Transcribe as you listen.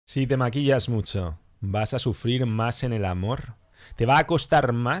Si te maquillas mucho, ¿vas a sufrir más en el amor? ¿Te va a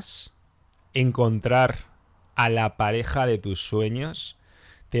costar más encontrar a la pareja de tus sueños?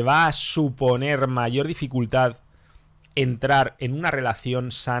 ¿Te va a suponer mayor dificultad entrar en una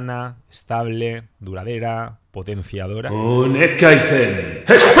relación sana, estable, duradera, potenciadora?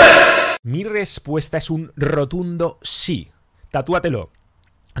 Mi respuesta es un rotundo sí. Tatúatelo.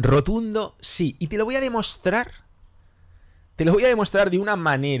 Rotundo sí. Y te lo voy a demostrar. Te lo voy a demostrar de una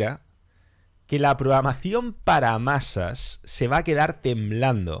manera que la programación para masas se va a quedar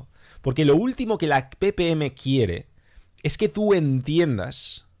temblando. Porque lo último que la PPM quiere es que tú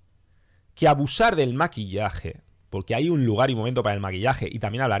entiendas que abusar del maquillaje, porque hay un lugar y momento para el maquillaje, y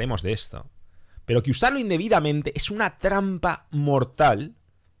también hablaremos de esto, pero que usarlo indebidamente es una trampa mortal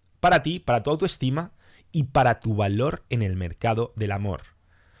para ti, para tu autoestima y para tu valor en el mercado del amor.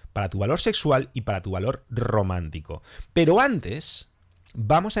 Para tu valor sexual y para tu valor romántico. Pero antes,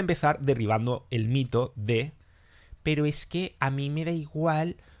 vamos a empezar derribando el mito de pero es que a mí me da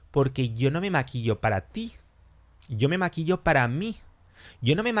igual porque yo no me maquillo para ti. Yo me maquillo para mí.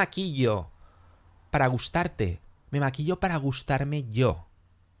 Yo no me maquillo para gustarte. Me maquillo para gustarme yo.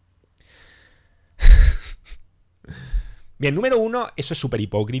 Bien, número uno, eso es súper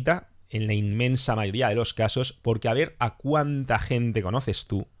hipócrita en la inmensa mayoría de los casos, porque a ver a cuánta gente conoces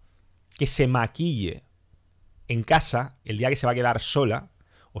tú que se maquille en casa el día que se va a quedar sola,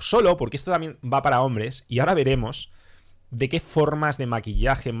 o solo, porque esto también va para hombres, y ahora veremos de qué formas de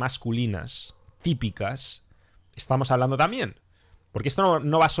maquillaje masculinas típicas estamos hablando también. Porque esto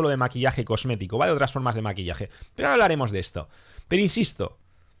no va solo de maquillaje cosmético, va de otras formas de maquillaje. Pero ahora hablaremos de esto. Pero insisto,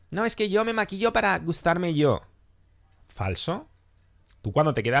 no, es que yo me maquillo para gustarme yo. ¿Falso? Tú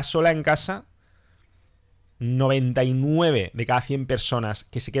cuando te quedas sola en casa, 99 de cada 100 personas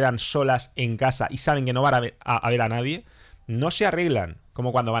que se quedan solas en casa y saben que no van a ver a nadie, no se arreglan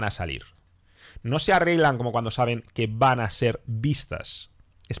como cuando van a salir. No se arreglan como cuando saben que van a ser vistas,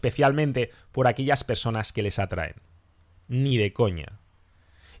 especialmente por aquellas personas que les atraen. Ni de coña.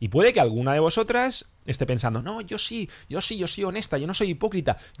 Y puede que alguna de vosotras esté pensando, no, yo soy honesta, yo no soy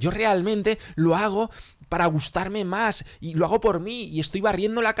hipócrita, yo realmente lo hago para gustarme más, y lo hago por mí, y estoy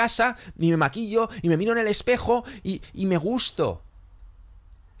barriendo la casa, y me maquillo, y me miro en el espejo, y me gusto.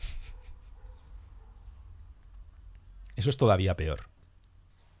 Eso es todavía peor.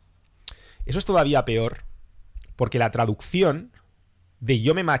 Eso es todavía peor porque la traducción de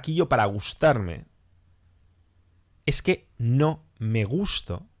yo me maquillo para gustarme es que no me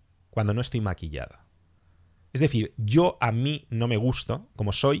gusto cuando no estoy maquillada. Es decir, yo a mí no me gusto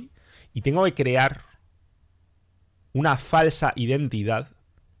como soy y tengo que crear una falsa identidad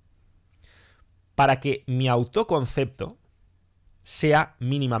para que mi autoconcepto sea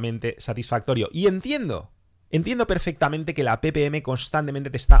mínimamente satisfactorio. Y entiendo perfectamente que la PPM constantemente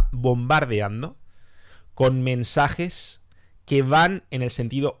te está bombardeando con mensajes que van en el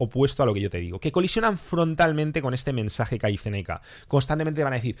sentido opuesto a lo que yo te digo, que colisionan frontalmente con este mensaje caiceneca. Constantemente te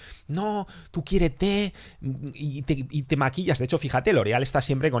van a decir, no, tú quiérete y te maquillas. De hecho, fíjate, L'Oréal está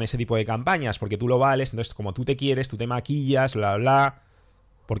siempre con ese tipo de campañas, porque tú lo vales, entonces como tú te quieres, tú te maquillas, bla, bla,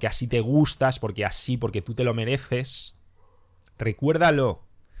 porque así te gustas, porque tú te lo mereces. Recuérdalo,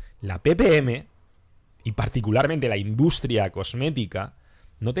 la PPM, y particularmente la industria cosmética,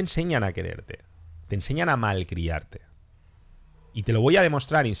 no te enseñan a quererte, te enseñan a malcriarte. Y te lo voy a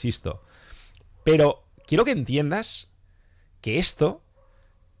demostrar, insisto. Pero quiero que entiendas que esto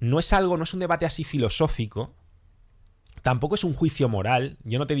no es un debate así filosófico. Tampoco es un juicio moral.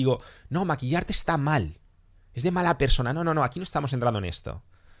 Yo no te digo, no, maquillarte está mal. Es de mala persona. No, aquí no estamos entrando en esto.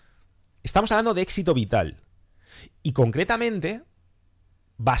 Estamos hablando de éxito vital. Y concretamente,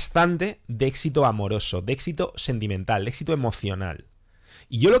 bastante de éxito amoroso, de éxito sentimental, de éxito emocional.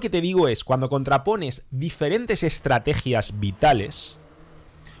 Y yo lo que te digo es, cuando contrapones diferentes estrategias vitales,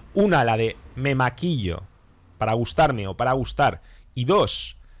 una, la de me maquillo para gustarme o para gustar, y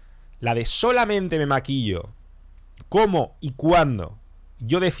dos, la de solamente me maquillo cómo y cuándo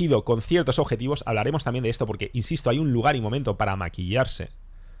yo decido con ciertos objetivos, hablaremos también de esto porque, insisto, hay un lugar y momento para maquillarse.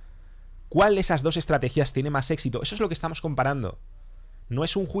 ¿Cuál de esas dos estrategias tiene más éxito? Eso es lo que estamos comparando. No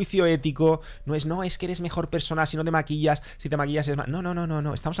es un juicio ético, no es que eres mejor persona si no te maquillas, si te maquillas es más...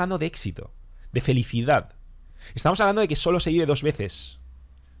 No. Estamos hablando de éxito, de felicidad. Estamos hablando de que solo se vive 2 veces.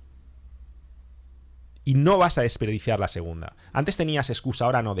 Y no vas a desperdiciar la segunda. Antes tenías excusa,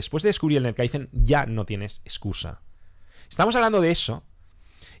 ahora no. Después de descubrir el Netcaizen ya no tienes excusa. Estamos hablando de eso.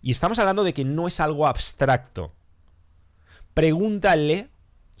 Y estamos hablando de que no es algo abstracto. Pregúntale,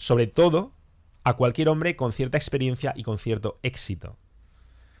 sobre todo, a cualquier hombre con cierta experiencia y con cierto éxito.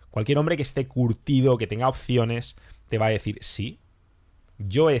 Cualquier hombre que esté curtido, que tenga opciones, te va a decir, sí,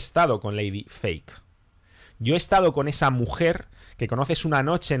 Yo he estado con Lady Fake. Yo he estado con esa mujer que conoces una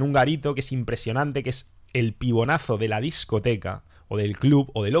noche en un garito, que es impresionante, que es el pibonazo de la discoteca, o del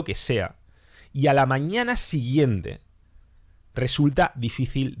club, o de lo que sea, y a la mañana siguiente resulta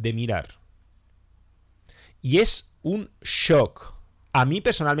difícil de mirar. Y es un shock. A mí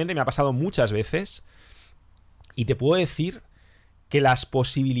personalmente me ha pasado muchas veces, y te puedo decir que las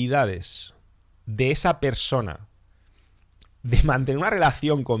posibilidades de esa persona de mantener una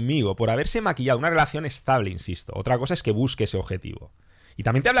relación conmigo por haberse maquillado, una relación estable, insisto. Otra cosa es que busque ese objetivo. Y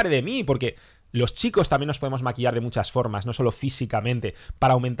también te hablaré de mí, porque los chicos también nos podemos maquillar de muchas formas, no solo físicamente,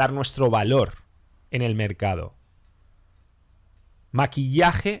 para aumentar nuestro valor en el mercado.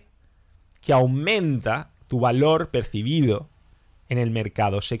 Maquillaje que aumenta tu valor percibido en el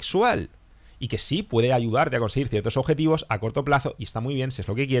mercado sexual. Y que sí puede ayudarte a conseguir ciertos objetivos a corto plazo, y está muy bien si es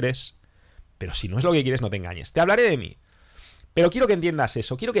lo que quieres, pero si no es lo que quieres, no te engañes. Te hablaré de mí. Pero quiero que entiendas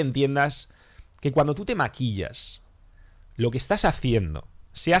eso, quiero que entiendas que cuando tú te maquillas, lo que estás haciendo,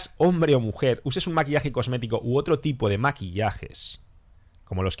 seas hombre o mujer, uses un maquillaje cosmético u otro tipo de maquillajes,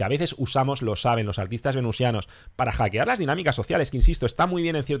 como los que a veces usamos, lo saben los artistas venusianos, para hackear las dinámicas sociales, que insisto, está muy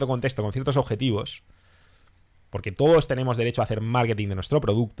bien en cierto contexto, con ciertos objetivos, porque todos tenemos derecho a hacer marketing de nuestro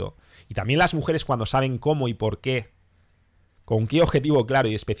producto, y también las mujeres cuando saben cómo y por qué, con qué objetivo claro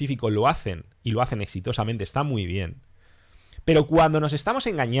y específico lo hacen, y lo hacen exitosamente, está muy bien. Pero cuando nos estamos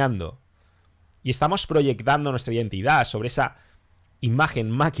engañando y estamos proyectando nuestra identidad sobre esa imagen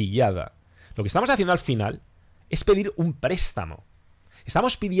maquillada, lo que estamos haciendo al final es pedir un préstamo.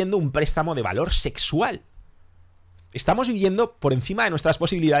 Estamos pidiendo un préstamo de valor sexual. Estamos viviendo por encima de nuestras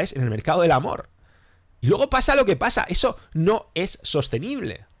posibilidades en el mercado del amor. Y luego pasa lo que pasa. Eso no es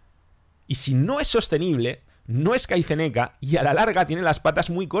sostenible. Y si no es sostenible, no es caiceneca y a la larga tiene las patas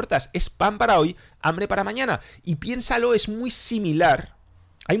muy cortas. Es pan para hoy, hambre para mañana. Y piénsalo, es muy similar.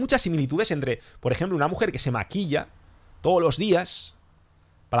 Hay muchas similitudes entre, por ejemplo, una mujer que se maquilla todos los días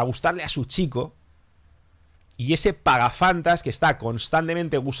para gustarle a su chico y ese pagafantas que está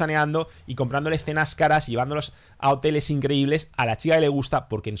constantemente gusaneando y comprándole cenas caras y llevándolos a hoteles increíbles a la chica que le gusta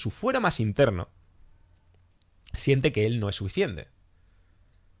porque en su fuero más interno siente que él no es suficiente.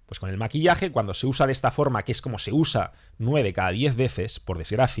 Pues con el maquillaje, cuando se usa de esta forma, que es como se usa 9 de cada 10 veces, por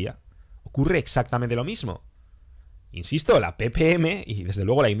desgracia, ocurre exactamente lo mismo. Insisto, la PPM y desde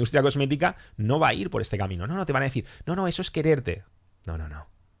luego la industria cosmética no va a ir por este camino. No, te van a decir, no, eso es quererte. No,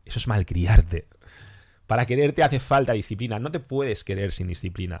 eso es malcriarte. Para quererte hace falta disciplina. No te puedes querer sin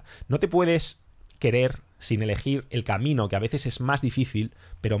disciplina. No te puedes querer sin elegir el camino, que a veces es más difícil,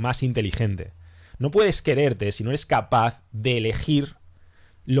 pero más inteligente. No puedes quererte si no eres capaz de elegir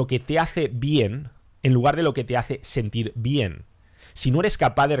lo que te hace bien en lugar de lo que te hace sentir bien. Si no eres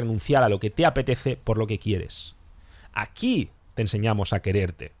capaz de renunciar a lo que te apetece por lo que quieres. Aquí te enseñamos a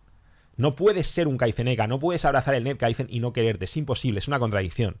quererte. No puedes ser un kaizeneka, no puedes abrazar el net kaizen y no quererte. Es imposible, es una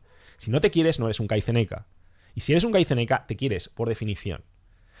contradicción. Si no te quieres, no eres un kaizeneka. Y si eres un kaizeneka, te quieres, por definición.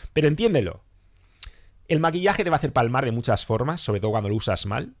 Pero entiéndelo. El maquillaje te va a hacer palmar de muchas formas, sobre todo cuando lo usas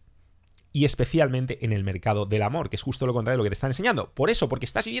mal. Y especialmente en el mercado del amor, que es justo lo contrario de lo que te están enseñando. Por eso, porque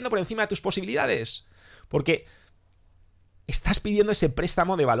estás viviendo por encima de tus posibilidades. Porque estás pidiendo ese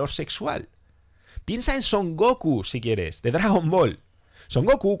préstamo de valor sexual. Piensa en Son Goku, si quieres, de Dragon Ball. Son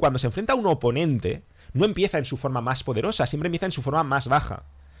Goku, cuando se enfrenta a un oponente, no empieza en su forma más poderosa, siempre empieza en su forma más baja.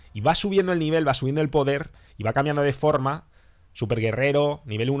 Y va subiendo el nivel, va subiendo el poder, y va cambiando de forma. Super guerrero,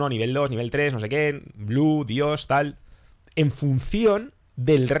 nivel 1, nivel 2, nivel 3, no sé qué, Blue, Dios, tal. En función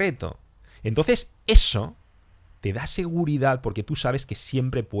del reto. Entonces eso te da seguridad porque tú sabes que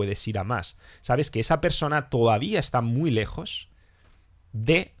siempre puedes ir a más. Sabes que esa persona todavía está muy lejos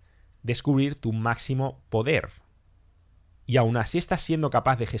de descubrir tu máximo poder. Y aún así estás siendo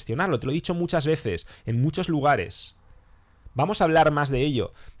capaz de gestionarlo. Te lo he dicho muchas veces, en muchos lugares. Vamos a hablar más de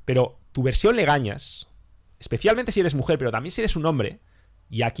ello. Pero tu versión legañas, especialmente si eres mujer, pero también si eres un hombre,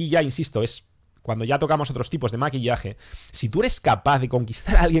 y aquí ya, insisto, es cuando ya tocamos otros tipos de maquillaje, si tú eres capaz de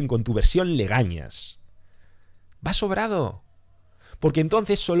conquistar a alguien con tu versión legañas, va sobrado. Porque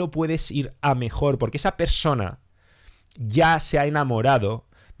entonces solo puedes ir a mejor, porque esa persona ya se ha enamorado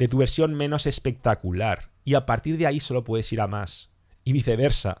de tu versión menos espectacular, y a partir de ahí solo puedes ir a más. Y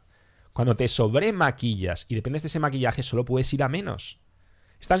viceversa. Cuando te sobremaquillas y dependes de ese maquillaje, solo puedes ir a menos.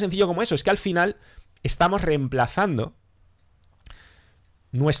 Es tan sencillo como eso. Es que al final estamos reemplazando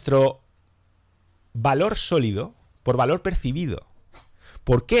nuestro valor sólido por valor percibido.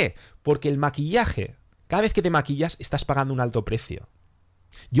 ¿Por qué? Porque el maquillaje, cada vez que te maquillas, estás pagando un alto precio.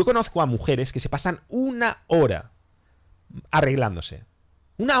 Yo conozco a mujeres que se pasan 1 hora arreglándose.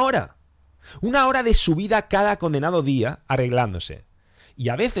 1 hora. 1 hora de su vida cada condenado día arreglándose. Y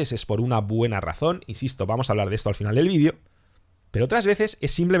a veces es por una buena razón, insisto, vamos a hablar de esto al final del vídeo, pero otras veces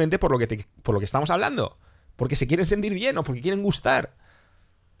es simplemente por lo que estamos hablando, porque se quieren sentir bien o porque quieren gustar.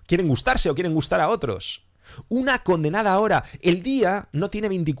 Quieren gustarse o quieren gustar a otros. Una condenada hora. El día no tiene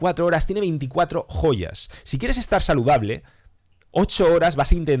 24 horas, tiene 24 joyas. Si quieres estar saludable, 8 horas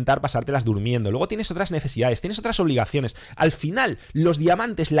vas a intentar pasártelas durmiendo. Luego tienes otras necesidades, tienes otras obligaciones. Al final, los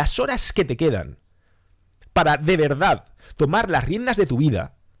diamantes, las horas que te quedan para de verdad tomar las riendas de tu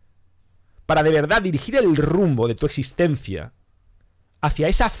vida, para de verdad dirigir el rumbo de tu existencia hacia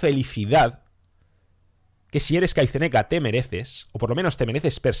esa felicidad que si eres caiceneca te mereces, o por lo menos te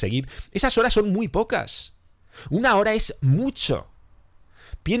mereces perseguir, esas horas son muy pocas. Una hora es mucho.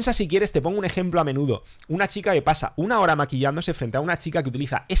 Piensa si quieres, te pongo un ejemplo a menudo. Una chica que pasa una hora maquillándose frente a una chica que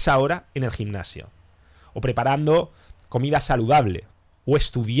utiliza esa hora en el gimnasio. O preparando comida saludable. O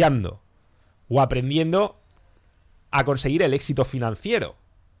estudiando. O aprendiendo a conseguir el éxito financiero.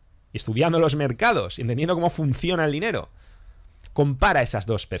 Estudiando los mercados, entendiendo cómo funciona el dinero. Compara esas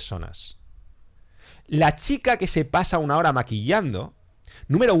dos personas. La chica que se pasa una hora maquillando,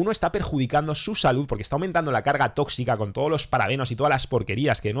 número uno, está perjudicando su salud porque está aumentando la carga tóxica con todos los parabenos y todas las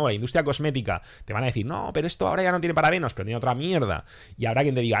porquerías que de nuevo la industria cosmética te van a decir, no, pero esto ahora ya no tiene parabenos, pero tiene otra mierda. Y habrá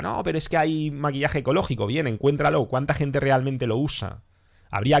quien te diga, no, pero es que hay maquillaje ecológico, bien, encuéntralo, ¿cuánta gente realmente lo usa?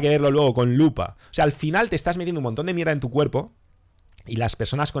 Habría que verlo luego con lupa. O sea, al final te estás metiendo un montón de mierda en tu cuerpo y las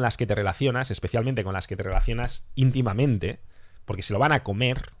personas con las que te relacionas, especialmente con las que te relacionas íntimamente, porque se lo van a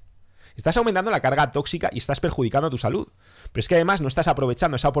comer, estás aumentando la carga tóxica y estás perjudicando tu salud. Pero es que además no estás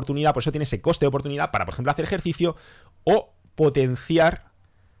aprovechando esa oportunidad, por eso tienes ese coste de oportunidad para, por ejemplo, hacer ejercicio o potenciar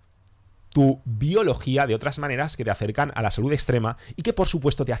tu biología de otras maneras que te acercan a la salud extrema y que, por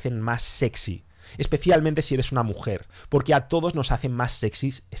supuesto, te hacen más sexy. Especialmente si eres una mujer, porque a todos nos hacen más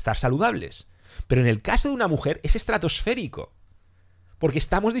sexys estar saludables. Pero en el caso de una mujer es estratosférico. Porque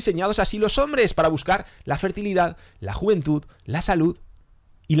estamos diseñados así los hombres para buscar la fertilidad, la juventud, la salud.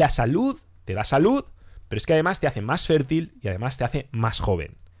 Y la salud te da salud, pero es que además te hace más fértil y además te hace más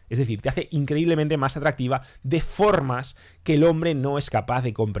joven. Es decir, te hace increíblemente más atractiva de formas que el hombre no es capaz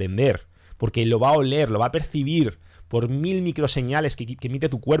de comprender. Porque lo va a oler, lo va a percibir por 1000 microseñales que emite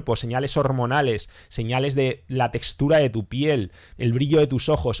tu cuerpo, señales hormonales, señales de la textura de tu piel, el brillo de tus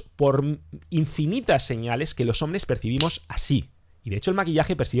ojos, por infinitas señales que los hombres percibimos así. Y de hecho el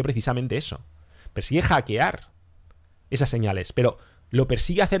maquillaje persigue precisamente eso. Persigue hackear esas señales, pero lo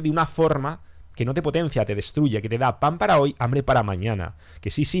persigue hacer de una forma que no te potencia, te destruye, que te da pan para hoy, hambre para mañana.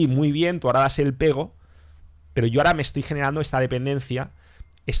 Que sí, muy bien, tú ahora das el pego, pero yo ahora me estoy generando esta dependencia,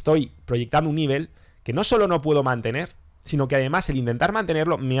 estoy proyectando un nivel que no solo no puedo mantener, sino que además el intentar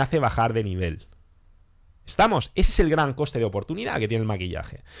mantenerlo me hace bajar de nivel. ¿Estamos? Ese es el gran coste de oportunidad que tiene el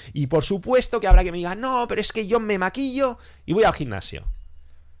maquillaje. Y por supuesto que habrá que me diga, no, pero es que yo me maquillo y voy al gimnasio.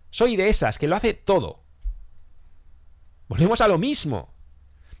 Soy de esas, que lo hace todo. Volvemos a lo mismo.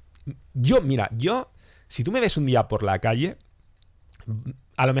 Yo, si tú me ves un día por la calle,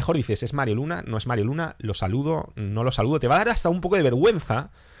 a lo mejor dices, ¿es Mario Luna? No es Mario Luna, lo saludo, no lo saludo. Te va a dar hasta un poco de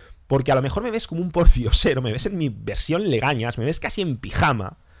vergüenza, porque a lo mejor me ves como un pordiosero, me ves en mi versión legañas, me ves casi en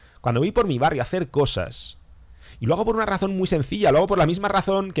pijama, cuando voy por mi barrio a hacer cosas. Y lo hago por una razón muy sencilla, lo hago por la misma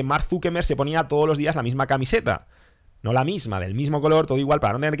razón que Mark Zuckerberg se ponía todos los días la misma camiseta. No la misma, del mismo color, todo igual,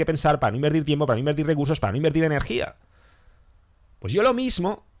 para no tener que pensar, para no invertir tiempo, para no invertir recursos, para no invertir energía. Pues yo lo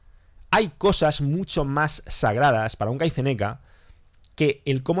mismo, hay cosas mucho más sagradas para un caiceneca que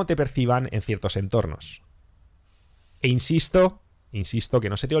el cómo te perciban en ciertos entornos. E insisto que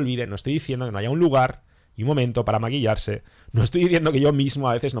no se te olvide, no estoy diciendo que no haya un lugar y un momento para maquillarse, no estoy diciendo que yo mismo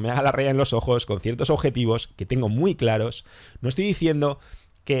a veces no me haga la raya en los ojos con ciertos objetivos que tengo muy claros, no estoy diciendo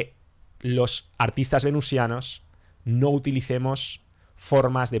que los artistas venusianos no utilicemos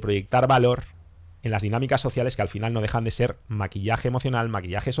formas de proyectar valor en las dinámicas sociales que al final no dejan de ser maquillaje emocional,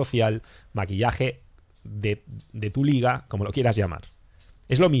 maquillaje social, maquillaje de tu liga, como lo quieras llamar.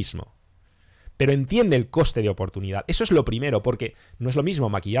 Es lo mismo. Pero entiende el coste de oportunidad. Eso es lo primero, porque no es lo mismo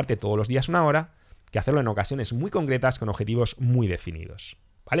maquillarte todos los días una hora que hacerlo en ocasiones muy concretas con objetivos muy definidos.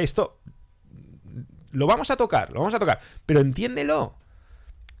 ¿Vale? Esto lo vamos a tocar, pero entiéndelo.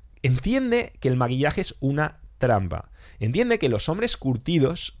 Entiende que el maquillaje es una trampa. Entiende que los hombres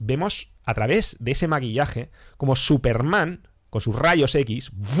curtidos vemos a través de ese maquillaje como Superman, con sus rayos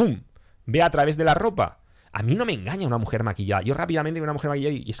X, ¡bum!, ve a través de la ropa. A mí no me engaña una mujer maquillada. Yo rápidamente veo una mujer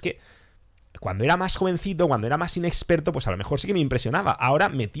maquillada y es que cuando era más jovencito, cuando era más inexperto, pues a lo mejor sí que me impresionaba. Ahora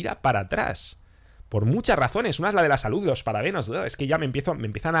me tira para atrás. Por muchas razones. Una es la de la salud, los parabenos. Es que ya me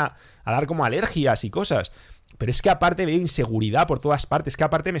empiezan a dar como alergias y cosas. Pero es que aparte veo inseguridad por todas partes. Es que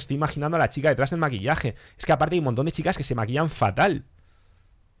aparte me estoy imaginando a la chica detrás del maquillaje. Es que aparte hay un montón de chicas que se maquillan fatal.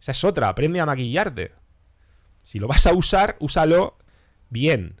 Esa es otra, aprende a maquillarte. Si lo vas a usar, úsalo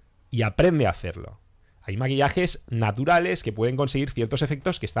bien y aprende a hacerlo. Hay maquillajes naturales que pueden conseguir ciertos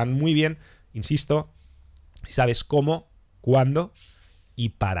efectos que están muy bien, insisto, si sabes cómo, cuándo y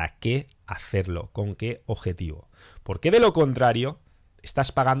para qué hacerlo, con qué objetivo. Porque de lo contrario,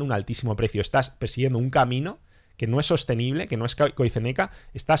 estás pagando un altísimo precio, estás persiguiendo un camino que no es sostenible, que no es coiceneca,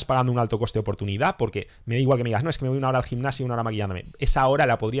 estás pagando un alto coste de oportunidad, porque me da igual que me digas, no, es que me voy una hora al gimnasio y una hora maquillándome. Esa hora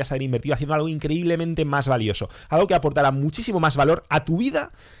la podrías haber invertido haciendo algo increíblemente más valioso, algo que aportará muchísimo más valor a tu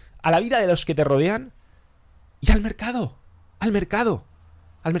vida, a la vida de los que te rodean y al mercado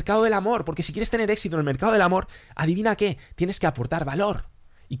del amor, porque si quieres tener éxito en el mercado del amor, adivina qué, tienes que aportar valor.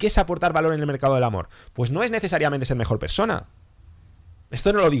 ¿Y qué es aportar valor en el mercado del amor? Pues no es necesariamente ser mejor persona.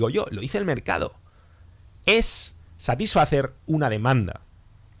 Esto no lo digo yo, lo dice el mercado. Es satisfacer una demanda.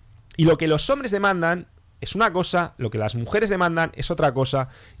 Y lo que los hombres demandan es una cosa, lo que las mujeres demandan es otra cosa,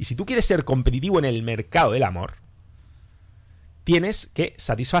 y si tú quieres ser competitivo en el mercado del amor, tienes que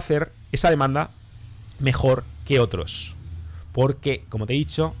satisfacer esa demanda mejor que otros. Porque, como te he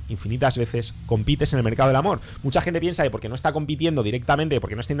dicho infinitas veces, compites en el mercado del amor. Mucha gente piensa que porque no está compitiendo directamente,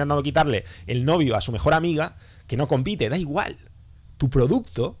 porque no está intentando quitarle el novio a su mejor amiga, que no compite. Da igual. Tu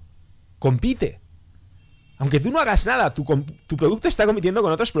producto compite. Aunque tú no hagas nada, tu producto está compitiendo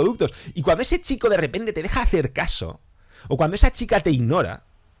con otros productos. Y cuando ese chico de repente te deja hacer caso, o cuando esa chica te ignora,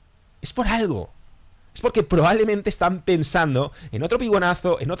 es por algo. Es porque probablemente están pensando en otro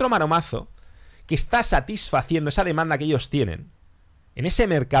pibonazo, en otro maromazo, que está satisfaciendo esa demanda que ellos tienen en ese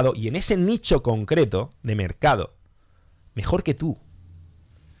mercado y en ese nicho concreto de mercado mejor que tú.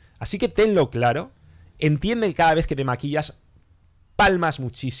 Así que tenlo claro, entiende que cada vez que te maquillas palmas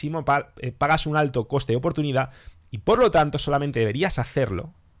muchísimo, pagas un alto coste de oportunidad y por lo tanto solamente deberías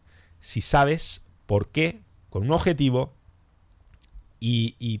hacerlo si sabes por qué, con un objetivo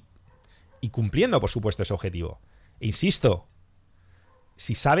y cumpliendo por supuesto ese objetivo. E insisto,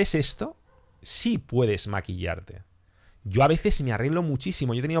 si sabes esto, sí puedes maquillarte. Yo a veces me arreglo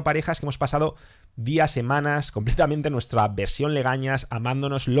muchísimo. Yo he tenido parejas que hemos pasado días, semanas, completamente en nuestra versión legañas,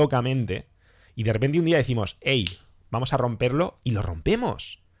 amándonos locamente, y de repente un día decimos, hey, vamos a romperlo, y lo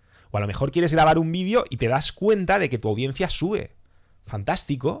rompemos. O a lo mejor quieres grabar un vídeo y te das cuenta de que tu audiencia sube.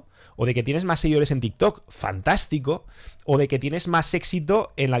 Fantástico. O de que tienes más seguidores en TikTok. Fantástico. O de que tienes más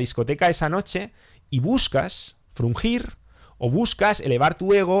éxito en la discoteca esa noche y buscas frungir o buscas elevar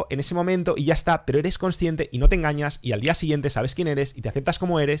tu ego en ese momento y ya está, pero eres consciente y no te engañas y al día siguiente sabes quién eres y te aceptas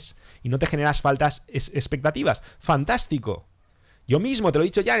como eres y no te generas faltas expectativas. ¡Fantástico! Yo mismo, te lo he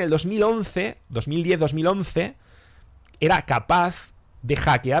dicho ya, en el 2010-2011, era capaz de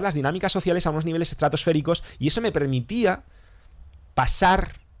hackear las dinámicas sociales a unos niveles estratosféricos y eso me permitía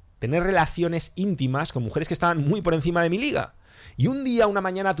tener relaciones íntimas con mujeres que estaban muy por encima de mi liga. Y un día, una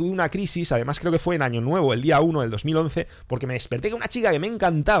mañana, tuve una crisis, además creo que fue en Año Nuevo, el día 1 del 2011, porque me desperté con una chica que me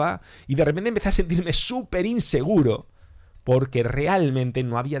encantaba y de repente empecé a sentirme súper inseguro porque realmente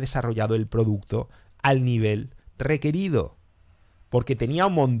no había desarrollado el producto al nivel requerido. Porque tenía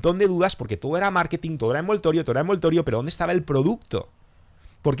un montón de dudas, porque todo era marketing, todo era envoltorio, pero ¿dónde estaba el producto?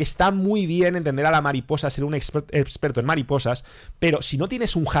 Porque está muy bien entender a la mariposa, ser un experto en mariposas, pero si no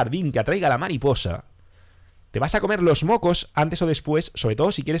tienes un jardín que atraiga a la mariposa, te vas a comer los mocos antes o después, sobre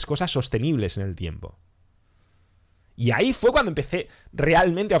todo si quieres cosas sostenibles en el tiempo. Y ahí fue cuando empecé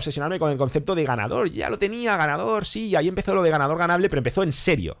realmente a obsesionarme con el concepto de ganador. Ya lo tenía, ganador, sí, ahí empezó lo de ganador ganable, pero empezó en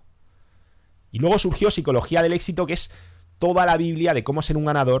serio. Y luego surgió Psicología del Éxito, que es toda la Biblia de cómo ser un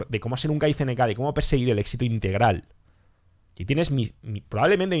ganador, de cómo ser un KICNK, de cómo perseguir el éxito integral. Y tienes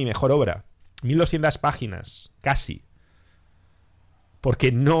probablemente mi mejor obra. 1200 páginas, casi.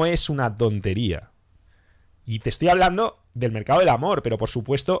 Porque no es una tontería. Y te estoy hablando del mercado del amor, pero por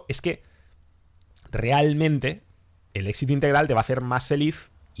supuesto es que realmente el éxito integral te va a hacer más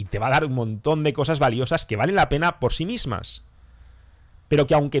feliz y te va a dar un montón de cosas valiosas que valen la pena por sí mismas. Pero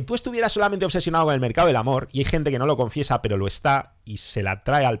que aunque tú estuvieras solamente obsesionado con el mercado del amor, y hay gente que no lo confiesa, pero lo está, y se la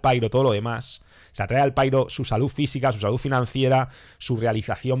trae al pairo todo lo demás, se la trae al pairo su salud física, su salud financiera, su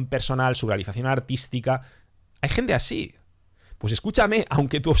realización personal, su realización artística, hay gente así. Pues escúchame,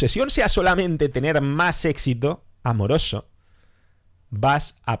 aunque tu obsesión sea solamente tener más éxito amoroso,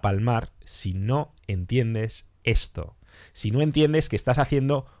 vas a palmar si no entiendes esto. Si no entiendes que estás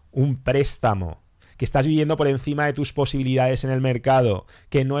haciendo un préstamo, que estás viviendo por encima de tus posibilidades en el mercado,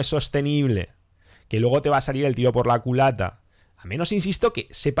 que no es sostenible, que luego te va a salir el tiro por la culata. A menos, insisto, que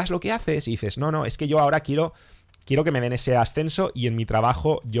sepas lo que haces y dices, no, es que yo ahora quiero que me den ese ascenso y en mi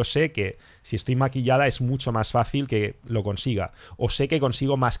trabajo yo sé que si estoy maquillada es mucho más fácil que lo consiga. O sé que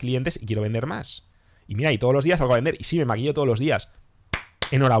consigo más clientes y quiero vender más. Y mira, y todos los días salgo a vender. Y sí, me maquillo todos los días.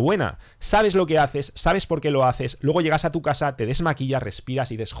 enhorabuena, sabes lo que haces, sabes por qué lo haces, luego llegas a tu casa, te desmaquillas,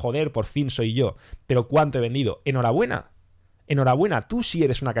 respiras y dices, joder, por fin soy yo, pero ¿cuánto he vendido? Enhorabuena, enhorabuena, tú sí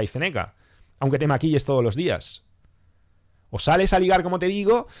eres una caiceneca, aunque te maquilles todos los días. O sales a ligar, como te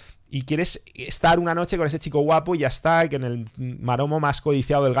digo, y quieres estar una noche con ese chico guapo y ya está, que en el maromo más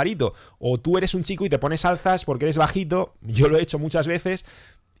codiciado del garito. O tú eres un chico y te pones alzas porque eres bajito, yo lo he hecho muchas veces,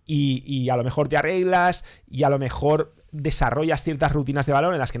 y a lo mejor te arreglas y a lo mejor desarrollas ciertas rutinas de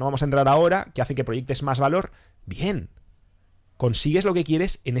valor en las que no vamos a entrar ahora, que hacen que proyectes más valor. Bien, consigues lo que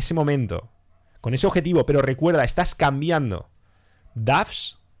quieres en ese momento, con ese objetivo, pero recuerda, estás cambiando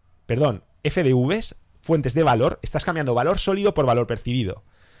FDVs, fuentes de valor, estás cambiando valor sólido por valor percibido.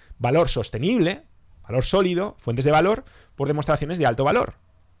 Valor sostenible, valor sólido, fuentes de valor, por demostraciones de alto valor.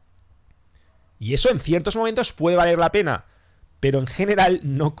 Y eso en ciertos momentos puede valer la pena, pero en general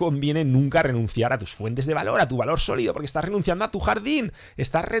no conviene nunca renunciar a tus fuentes de valor, a tu valor sólido, porque estás renunciando a tu jardín,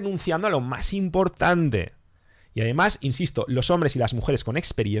 estás renunciando a lo más importante. Y además, insisto, los hombres y las mujeres con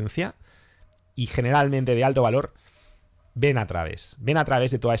experiencia, y generalmente de alto valor, ven a través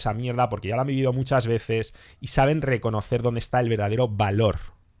de toda esa mierda, porque ya lo han vivido muchas veces y saben reconocer dónde está el verdadero valor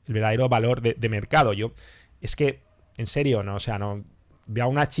de mercado. Yo, es que, en serio, no, o sea, no, veo a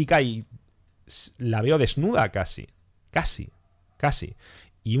una chica y la veo desnuda casi.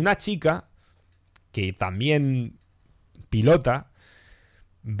 Y una chica que también pilota,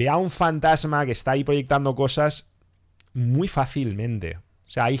 ve a un fantasma que está ahí proyectando cosas muy fácilmente.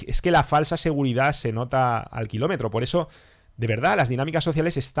 O sea, es que la falsa seguridad se nota al kilómetro. Por eso, de verdad, las dinámicas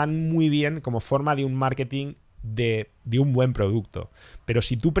sociales están muy bien como forma de un marketing de un buen producto. Pero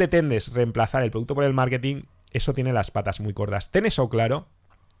si tú pretendes reemplazar el producto por el marketing, eso tiene las patas muy cortas. Ten eso claro.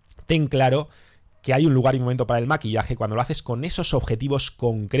 Ten claro que hay un lugar y un momento para el maquillaje cuando lo haces con esos objetivos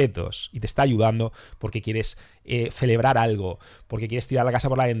concretos y te está ayudando porque quieres celebrar algo, porque quieres tirar la casa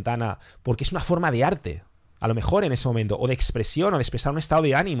por la ventana, porque es una forma de arte, a lo mejor en ese momento, o de expresión, o de expresar un estado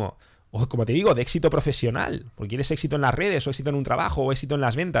de ánimo, o como te digo, de éxito profesional, porque quieres éxito en las redes, o éxito en un trabajo, o éxito en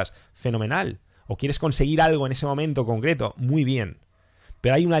las ventas, fenomenal, o quieres conseguir algo en ese momento concreto, muy bien.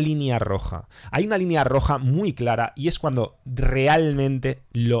 Pero hay una línea roja muy clara, y es cuando realmente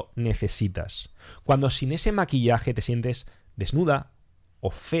lo necesitas. Cuando sin ese maquillaje te sientes desnuda o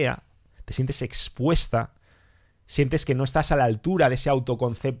fea, te sientes expuesta, sientes que no estás a la altura de ese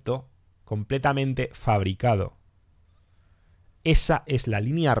autoconcepto completamente fabricado. Esa es la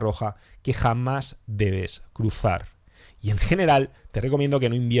línea roja que jamás debes cruzar. Y en general te recomiendo que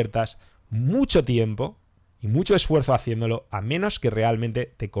no inviertas mucho tiempo y mucho esfuerzo haciéndolo, a menos que realmente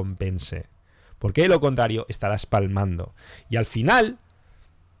te compense. Porque de lo contrario estarás palmando. Y al final,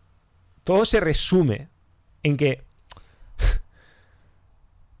 todo se resume en que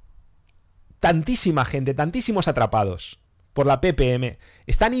tantísima gente, tantísimos atrapados por la PPM,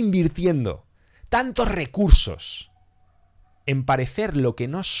 están invirtiendo tantos recursos en parecer lo que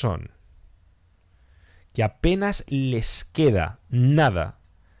no son, que apenas les queda nada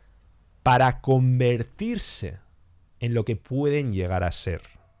para convertirse en lo que pueden llegar a ser.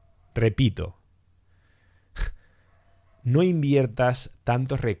 Repito, no inviertas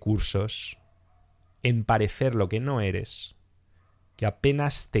tantos recursos en parecer lo que no eres, que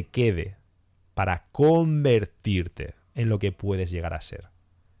apenas te quede para convertirte en lo que puedes llegar a ser.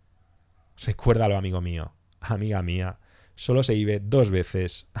 Recuérdalo, amigo mío, amiga mía, solo se vive 2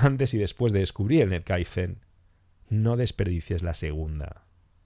 veces, antes y después de descubrir el Netkaizen. No desperdicies la segunda.